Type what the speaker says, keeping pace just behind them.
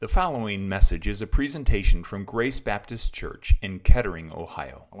The following message is a presentation from Grace Baptist Church in Kettering,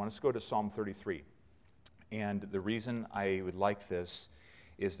 Ohio. I want us to go to Psalm 33. And the reason I would like this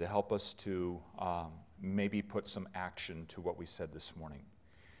is to help us to maybe put some action to what we said this morning,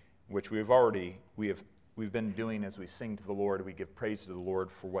 which we've been doing as we sing to the Lord. We give praise to the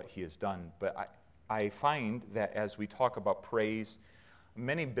Lord for what He has done. But I find that as we talk about praise,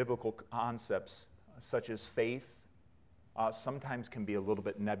 many biblical concepts such as faith, sometimes can be a little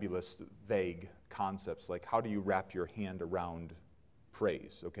bit nebulous, vague concepts, like how do you wrap your hand around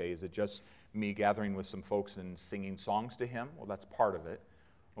praise? Okay, is it just me gathering with some folks and singing songs to Him? Well, that's part of it.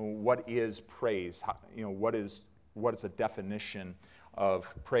 What is praise? What is a definition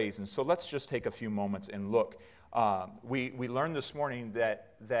of praise? And so let's just take a few moments and look. We learned this morning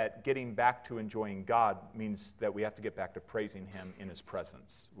that getting back to enjoying God means that we have to get back to praising Him in His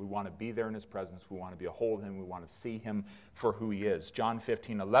presence. We want to be there in His presence. We want to behold Him. We want to see Him for who He is. John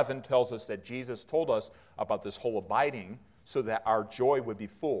 15:11 tells us that Jesus told us about this whole abiding so that our joy would be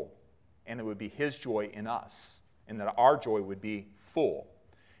full, and it would be His joy in us, and that our joy would be full.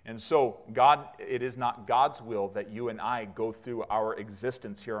 And so it is not God's will that you and I go through our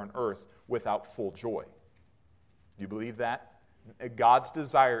existence here on earth without full joy. Do you believe that? God's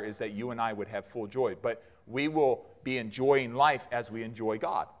desire is that you and I would have full joy, but we will be enjoying life as we enjoy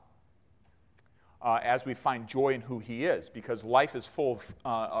God, as we find joy in who He is, because life is full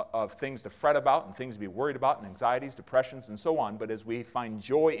of things to fret about and things to be worried about and anxieties, depressions, and so on. But as we find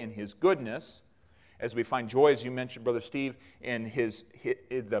joy in His goodness, as we find joy, as you mentioned, Brother Steve, in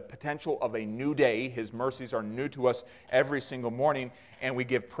the potential of a new day, His mercies are new to us every single morning, and we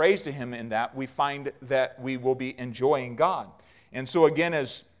give praise to Him in that, we find that we will be enjoying God. And so again,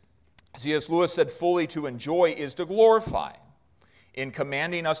 as C.S. Lewis said, fully to enjoy is to glorify. In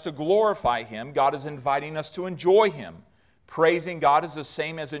commanding us to glorify Him, God is inviting us to enjoy Him. Praising God is the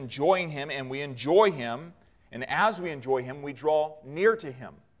same as enjoying Him, and we enjoy Him, and as we enjoy Him, we draw near to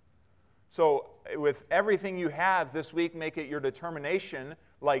Him. So with everything you have this week, make it your determination,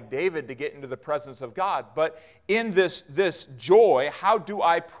 like David, to get into the presence of God. But in this joy, how do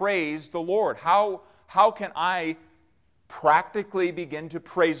I praise the Lord? How can I practically begin to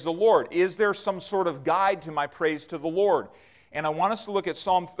praise the Lord? Is there some sort of guide to my praise to the Lord? And I want us to look at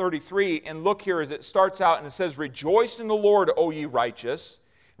Psalm 33, and look here as it starts out, and it says, "Rejoice in the Lord, O ye righteous."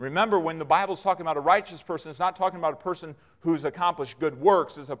 Remember, when the Bible's talking about a righteous person, it's not talking about a person who's accomplished good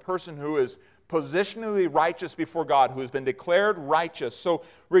works. It's a person who is positionally righteous before God, who has been declared righteous. So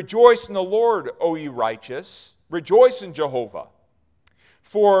rejoice in the Lord, O ye righteous. Rejoice in Jehovah.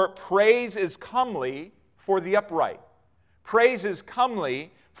 For praise is comely for the upright. Praise is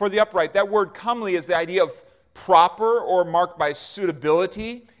comely for the upright. That word comely is the idea of proper or marked by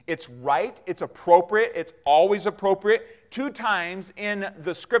suitability. It's right, it's appropriate, it's always appropriate. 2 times in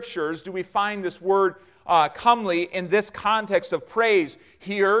the Scriptures do we find this word comely in this context of praise,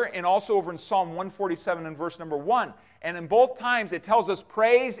 here and also over in Psalm 147 and verse number 1. And in both times it tells us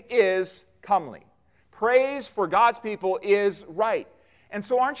praise is comely. Praise for God's people is right. And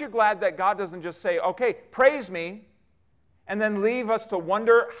so aren't you glad that God doesn't just say, okay, praise me, and then leave us to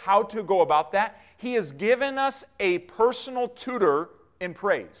wonder how to go about that? He has given us a personal tutor in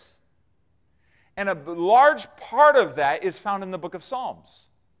praise. And a large part of that is found in the book of Psalms.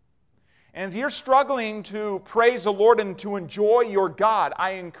 And if you're struggling to praise the Lord and to enjoy your God,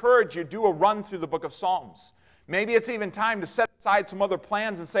 I encourage you, do a run through the book of Psalms. Maybe it's even time to set aside some other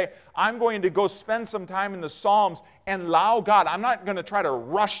plans and say, I'm going to go spend some time in the Psalms and allow God. I'm not going to try to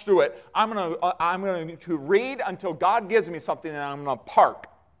rush through it. I'm going to read until God gives me something, and I'm going to park.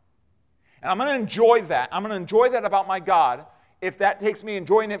 And I'm going to enjoy that. I'm going to enjoy that about my God. If that takes me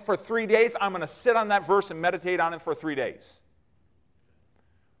enjoying it for 3 days, I'm going to sit on that verse and meditate on it for 3 days.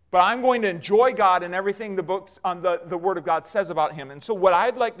 But I'm going to enjoy God and everything the books on the Word of God says about Him. And so what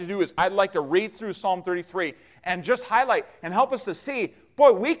I'd like to do is I'd like to read through Psalm 33 and just highlight and help us to see,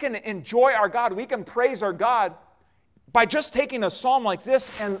 boy, we can enjoy our God. We can praise our God by just taking a psalm like this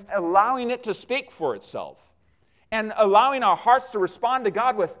and allowing it to speak for itself. And allowing our hearts to respond to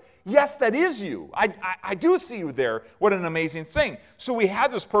God with, yes, that is you. I do see you there. What an amazing thing. So we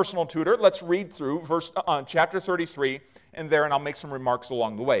have this personal tutor. Let's read through chapter 33 and I'll make some remarks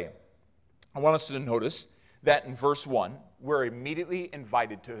along the way. I want us to notice that in verse 1, we're immediately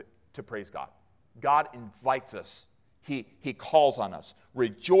invited to praise God. God invites us. He calls on us.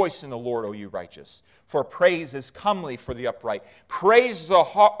 Rejoice in the Lord, O you righteous, for praise is comely for the upright. Praise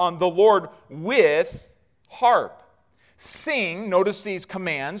on the Lord with harp. Sing, notice these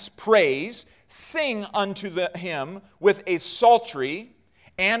commands, praise, sing unto him with a psaltery,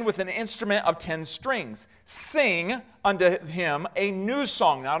 and with an instrument of 10 strings. Sing unto him a new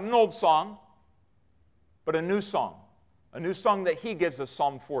song, not an old song, but a new song that he gives us,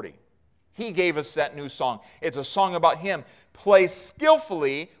 Psalm 40. He gave us that new song. It's a song about him. Play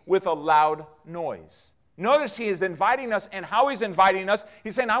skillfully with a loud noise. Notice he is inviting us, and how he's inviting us,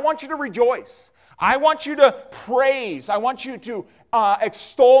 he's saying, I want you to rejoice. I want you to praise. I want you to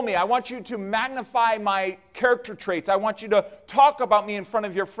extol me. I want you to magnify my character traits. I want you to talk about me in front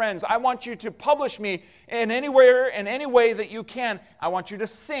of your friends. I want you to publish me in anywhere, in any way that you can. I want you to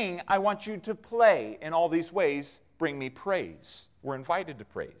sing. I want you to play. In all these ways, bring me praise. We're invited to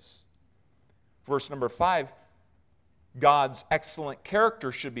praise. Verse number 5, God's excellent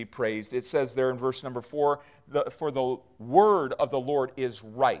character should be praised. It says there in verse number 4, for the word of the Lord is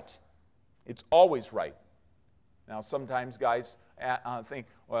right. It's always right. Now, sometimes guys think,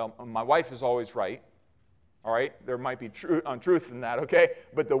 well, my wife is always right. All right? There might be untruth in that, okay?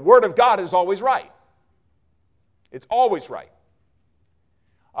 But the Word of God is always right. It's always right.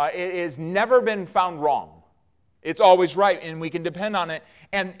 It has never been found wrong. It's always right, and we can depend on it.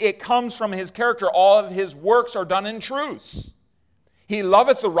 And it comes from His character. All of His works are done in truth. He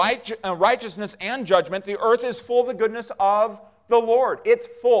loveth the righteousness and judgment. The earth is full of the goodness of the Lord. It's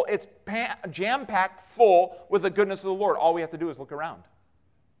full. It's jam-packed full with the goodness of the Lord. All we have to do is look around.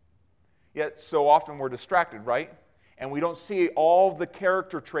 Yet so often we're distracted, right? And we don't see all the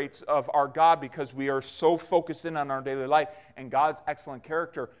character traits of our God because we are so focused in on our daily life. And God's excellent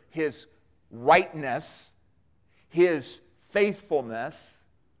character, His rightness, His faithfulness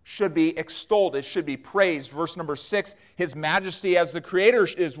should be extolled. It should be praised. Verse number 6, His majesty as the Creator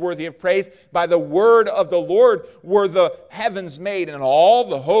is worthy of praise. By the word of the Lord were the heavens made, and all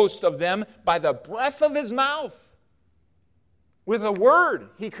the host of them by the breath of His mouth. With a word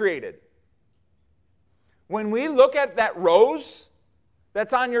He created. When we look at that rose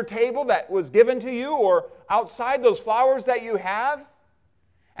that's on your table that was given to you, or outside those flowers that you have,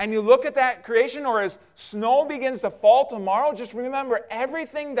 and you look at that creation, or as snow begins to fall tomorrow, just remember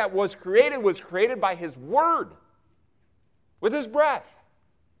everything that was created by His word, with His breath.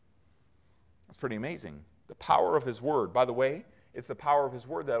 That's pretty amazing. The power of His word. By the way, it's the power of His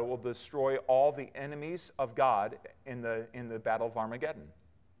word that will destroy all the enemies of God in the battle of Armageddon.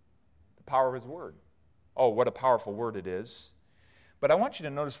 The power of His word. Oh, what a powerful word it is. But I want you to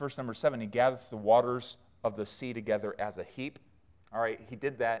notice verse number 7. He gathereth the waters of the sea together as a heap. All right, He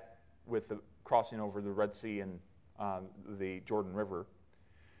did that with the crossing over the Red Sea and the Jordan River.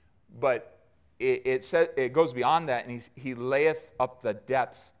 But it goes beyond that, and He layeth up the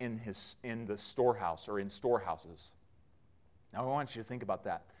depths in the storehouse, or in storehouses. Now I want you to think about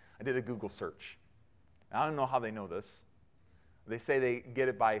that. I did a Google search. I don't know how they know this. They say they get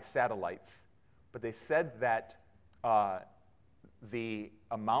it by satellites. But they said that the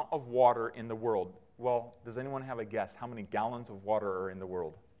amount of water in the world, well, does anyone have a guess how many gallons of water are in the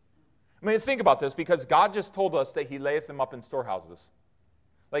world? I mean, think about this, because God just told us that He layeth them up in storehouses.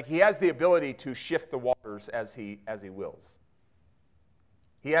 Like, He has the ability to shift the waters as He wills.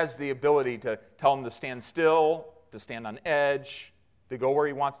 He has the ability to tell them to stand still, to stand on edge, to go where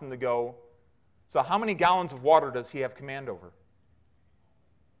He wants them to go. So how many gallons of water does He have command over?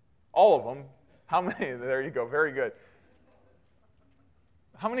 All of them. How many? There you go. Very good.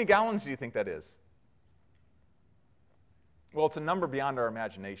 How many gallons do you think that is? Well, it's a number beyond our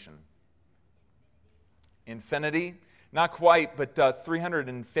imagination. Infinity? Not quite, but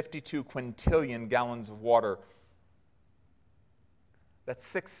 352 quintillion gallons of water. That's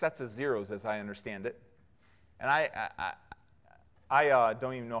 6 sets of zeros, as I understand it. And I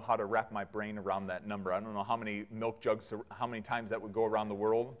don't even know how to wrap my brain around that number. I don't know how many milk jugs, how many times that would go around the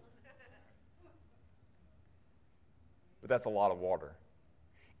world. But that's a lot of water.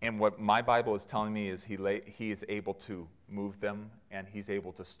 And what my Bible is telling me is He is able to move them, and He's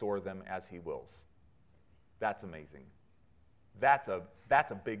able to store them as He wills. That's amazing. That's a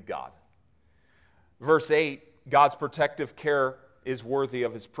big God. Verse 8, God's protective care is worthy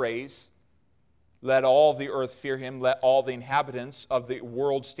of His praise. Let all the earth fear Him. Let all the inhabitants of the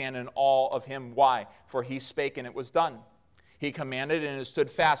world stand in awe of Him. Why? For He spake, and it was done. He commanded, and it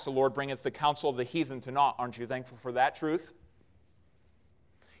stood fast. The Lord bringeth the counsel of the heathen to naught. Aren't you thankful for that truth?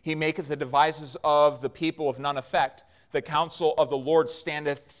 He maketh the devices of the people of none effect. The counsel of the Lord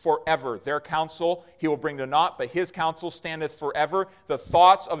standeth forever. Their counsel He will bring to naught, but His counsel standeth forever. The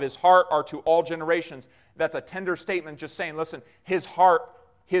thoughts of His heart are to all generations. That's a tender statement, just saying, listen, His heart,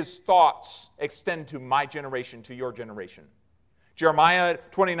 His thoughts extend to my generation, to your generation. Jeremiah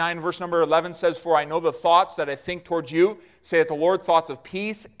 29, verse number 11 says, "For I know the thoughts that I think towards you, saith the Lord, thoughts of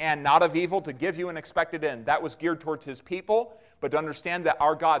peace and not of evil, to give you an expected end." That was geared towards his people, but to understand that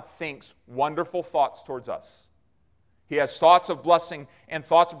our God thinks wonderful thoughts towards us. He has thoughts of blessing and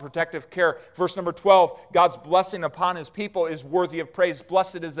thoughts of protective care. Verse number 12, God's blessing upon his people is worthy of praise.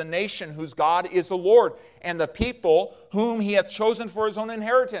 "Blessed is the nation whose God is the Lord, and the people whom he hath chosen for his own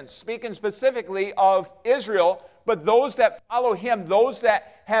inheritance." Speaking specifically of Israel, but those that follow him, those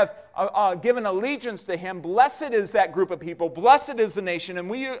that have given allegiance to him, blessed is that group of people, blessed is the nation. And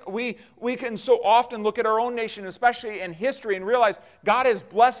we can so often look at our own nation, especially in history, and realize God has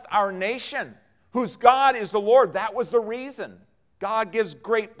blessed our nation, whose God is the Lord. That was the reason. God gives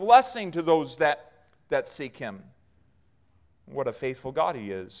great blessing to those that seek him. What a faithful God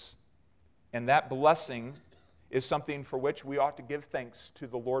he is. And that blessing is something for which we ought to give thanks to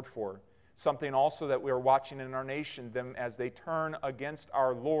the Lord for. Something also that we are watching in our nation, them as they turn against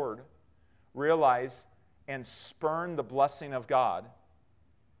our Lord, realize and spurn the blessing of God,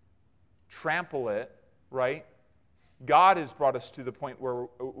 trample it, right? God has brought us to the point where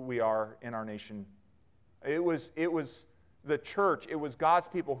we are in our nation. It was the church, it was God's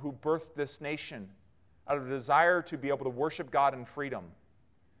people who birthed this nation out of a desire to be able to worship God in freedom.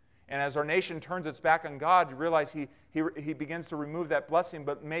 And as our nation turns its back on God, you realize he begins to remove that blessing.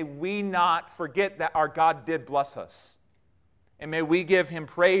 But may we not forget that our God did bless us. And may we give him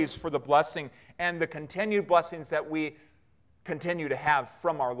praise for the blessing and the continued blessings that we continue to have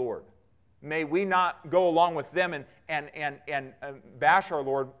from our Lord. May we not go along with them and bash our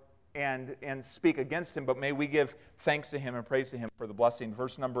Lord and speak against him, but may we give thanks to him and praise to him for the blessing.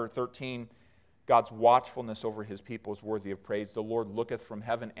 Verse number 13, God's watchfulness over his people is worthy of praise. "The Lord looketh from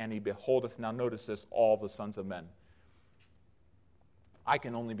heaven, and he beholdeth," now notice this, "all the sons of men." I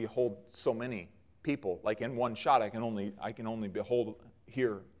can only behold so many people. Like in one shot, I can only behold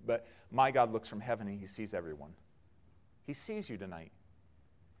here. But my God looks from heaven, and he sees everyone. He sees you tonight.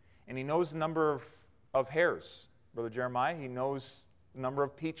 And he knows the number of hairs. Brother Jeremiah, he knows the number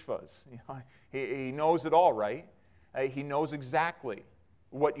of peach fuzz. He knows it all, right? He knows exactly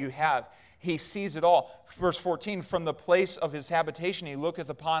what you have. He sees it all. Verse 14, "From the place of his habitation he looketh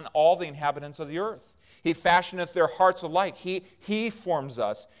upon all the inhabitants of the earth. He fashioneth their hearts alike. He forms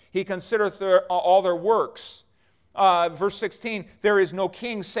us. He considereth all their works." Verse 16, "There is no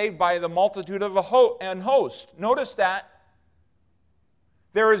king saved by the multitude of an host." Notice that.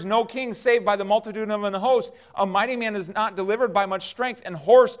 There is no king saved by the multitude of an host. "A mighty man is not delivered by much strength, and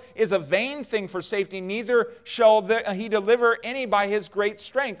horse is a vain thing for safety, neither shall he deliver any by his great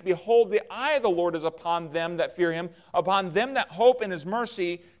strength. Behold, the eye of the Lord is upon them that fear him, upon them that hope in his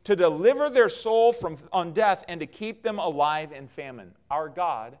mercy, to deliver their soul on death, and to keep them alive in famine." Our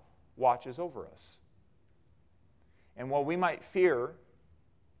God watches over us. And while we might fear,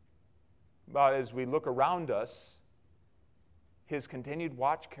 but as we look around us, his continued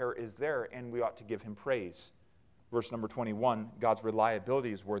watch care is there, and we ought to give him praise. Verse number 21, "God's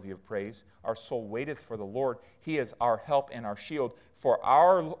reliability is worthy of praise. Our soul waiteth for the Lord. He is our help and our shield. For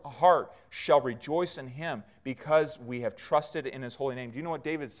our heart shall rejoice in him, because we have trusted in his holy name." Do you know what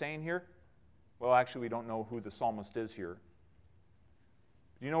David's saying here? Well, actually, we don't know who the psalmist is here.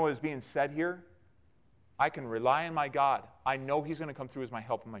 Do you know what is being said here? I can rely on my God. I know he's going to come through as my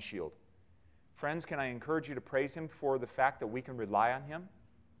help and my shield. Friends, can I encourage you to praise him for the fact that we can rely on him?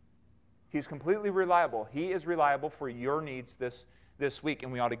 He's completely reliable. He is reliable for your needs this week,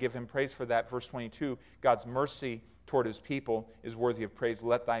 and we ought to give him praise for that. Verse 22, "God's mercy toward his people is worthy of praise.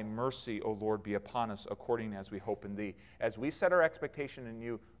 Let thy mercy, O Lord, be upon us, according as we hope in thee." As we set our expectation in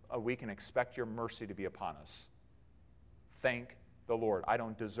you, we can expect your mercy to be upon us. Thank the Lord. I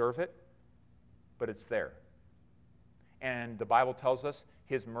don't deserve it, but it's there. And the Bible tells us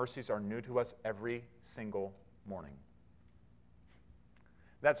his mercies are new to us every single morning.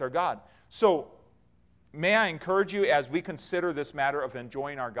 That's our God. So, may I encourage you as we consider this matter of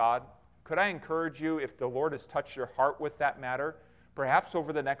enjoying our God, could I encourage you, if the Lord has touched your heart with that matter, perhaps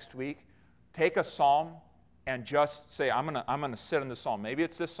over the next week, take a psalm and just say, I'm gonna sit in the psalm. Maybe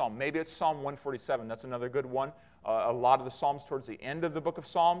it's this psalm. Maybe it's Psalm 147. That's another good one. A lot of the psalms towards the end of the book of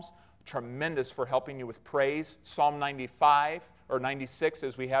Psalms, tremendous for helping you with praise. Psalm 95 or 96,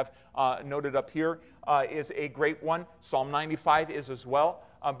 as we have noted up here, is a great one. Psalm 95 is as well.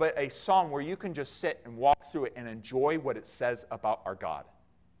 But a psalm where you can just sit and walk through it and enjoy what it says about our God.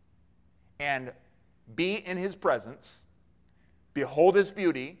 And be in his presence, behold his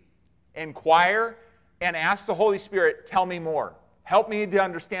beauty, inquire, and ask the Holy Spirit, tell me more. Help me to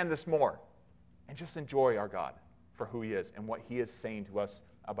understand this more. And just enjoy our God for who he is and what he is saying to us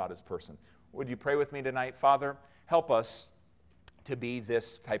about his person. Would you pray with me tonight? Father, help us to be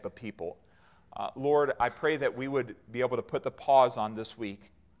this type of people. Lord, I pray that we would be able to put the pause on this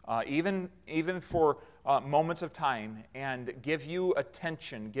week, even for moments of time, and give you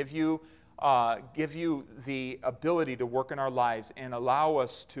attention, give you the ability to work in our lives and allow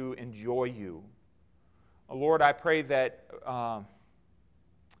us to enjoy you. Lord, I pray that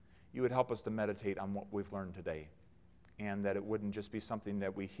you would help us to meditate on what we've learned today, and that it wouldn't just be something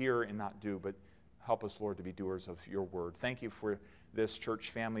that we hear and not do, but help us, Lord, to be doers of your word. Thank you for this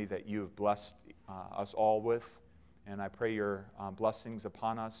church family that you've blessed us all with, and I pray your blessings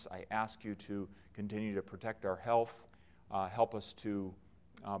upon us. I ask you to continue to protect our health, help us to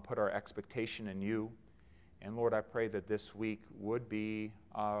put our expectation in you, and Lord, I pray that this week would be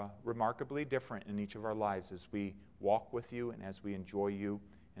remarkably different in each of our lives as we walk with you and as we enjoy you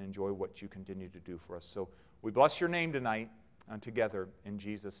and enjoy what you continue to do for us. So we bless your name tonight together in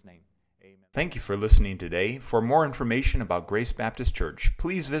Jesus' name. Amen. Thank you for listening today. For more information about Grace Baptist Church,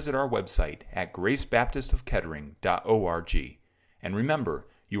 please visit our website at gracebaptistofkettering.org. And remember,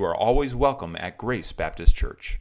 you are always welcome at Grace Baptist Church.